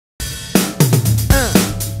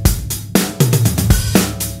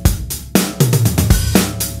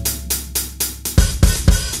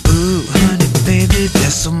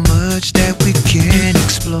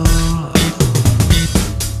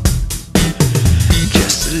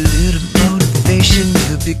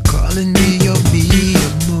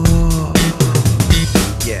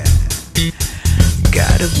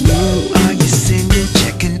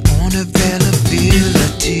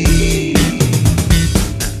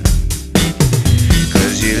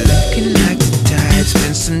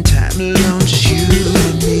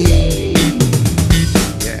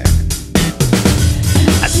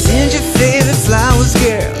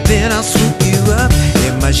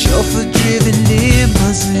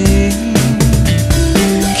limousine.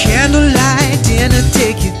 Candlelight dinner,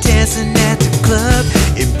 take you dancing at the club,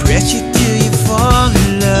 impress you till you fall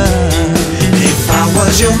in love. If I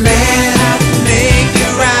was your man, I'd make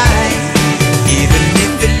it right, even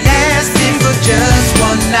if it lasted for just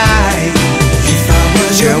one night. If I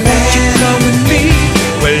was your man, won't you come with me,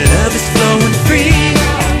 where love is flowing free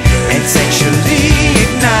and sexually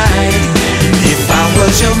ignite? If I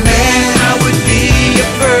was your man, I would be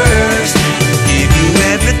your first, give you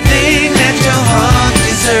everything that your heart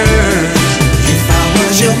deserves. If I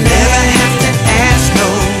was your man, never have to ask, no,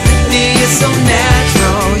 it's so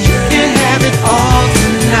natural, you can have it all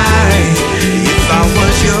tonight. If I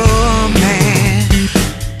was your man,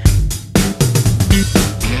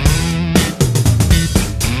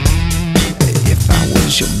 if I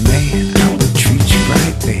was your man, I would treat you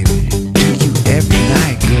right, baby, do you every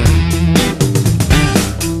night, girl.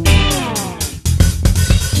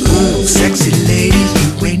 Ooh, sexy lady,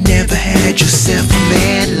 you ain't never had yourself a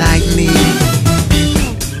man like me.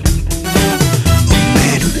 A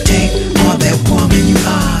man who take all that woman you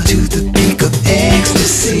are to the peak of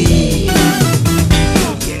ecstasy.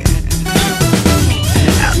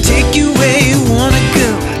 I'll take you where you wanna go,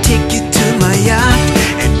 I'll take you to my yacht,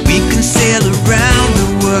 and we can sail around the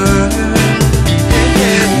world,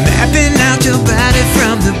 mapping out your body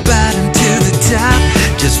from the bottom to the top.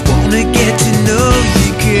 Just wanna get to know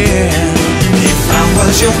you, girl. If I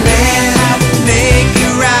was your man, I would make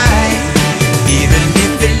it right, even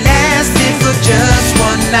if it lasted for just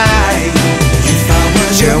one night. If I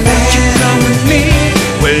was your man, won't you come with me,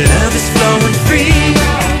 where love is flowing free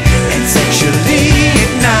and sexually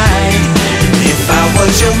ignite? If I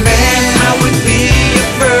was your man, I would be your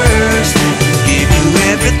first, give you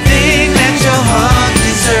everything that your heart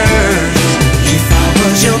deserves. If I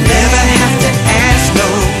was your man, never have to ask, no,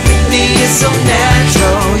 with me it's so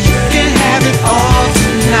natural, you can have it all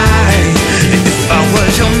tonight. If I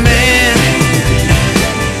was your man,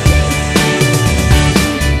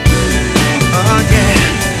 oh yeah,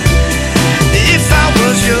 if I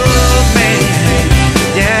was your man,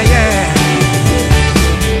 yeah, yeah.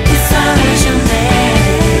 If I was your man,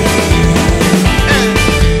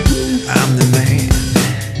 I'm the man,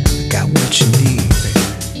 got what you need,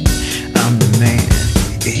 baby. I'm the man,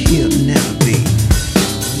 he'll never be.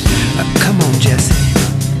 Come on, Jesse,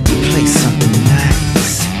 play something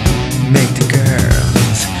nice, make the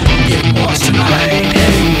girls get lost tonight.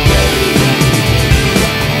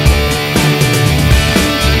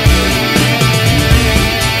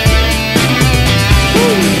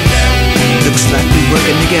 Looks like we're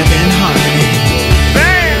working together in harmony.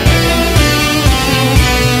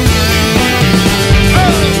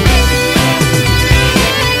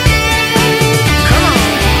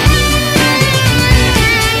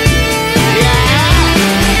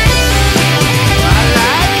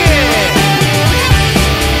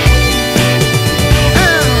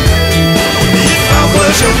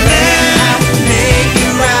 Your man, I would make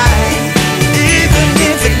it right, even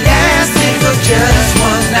if it lasted for just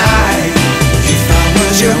one night. If I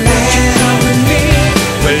was your man, won't you come with me,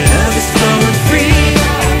 where love is flowing free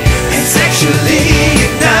and sexually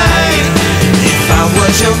ignite? If I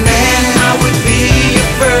was your man, I would be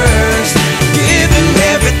your first, giving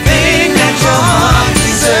everything that your heart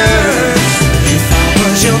deserves. If I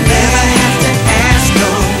was your man, never have to ask,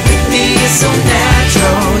 no, with me it's so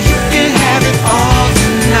natural, you can have it all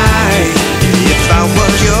tonight. If I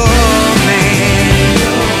was your man,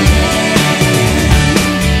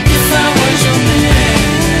 if I was your man,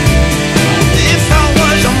 if I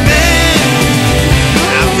was your man,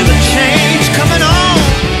 I feel a change coming on.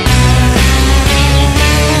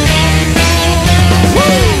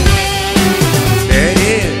 Woo! There it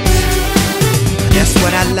is. That's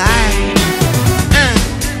what I like.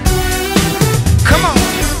 Come on.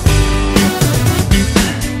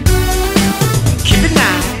 Keep it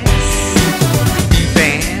nice,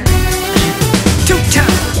 band. 2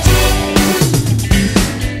 times.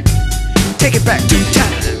 Take it back 2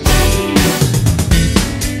 times.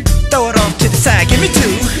 Throw it off to the side, give me 2.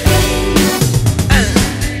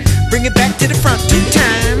 Bring it back to the front 2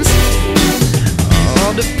 times.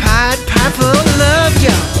 All the Pied Piper of love,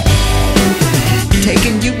 y'all,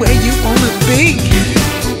 taking you where you wanna be.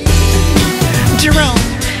 Jerome,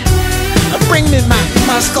 bring me my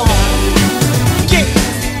musk on. Yeah.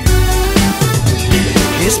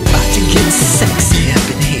 It's about to get sexy up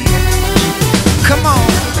in here. Come on.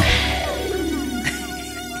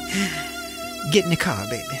 Get in the car,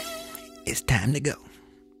 baby. It's time to go.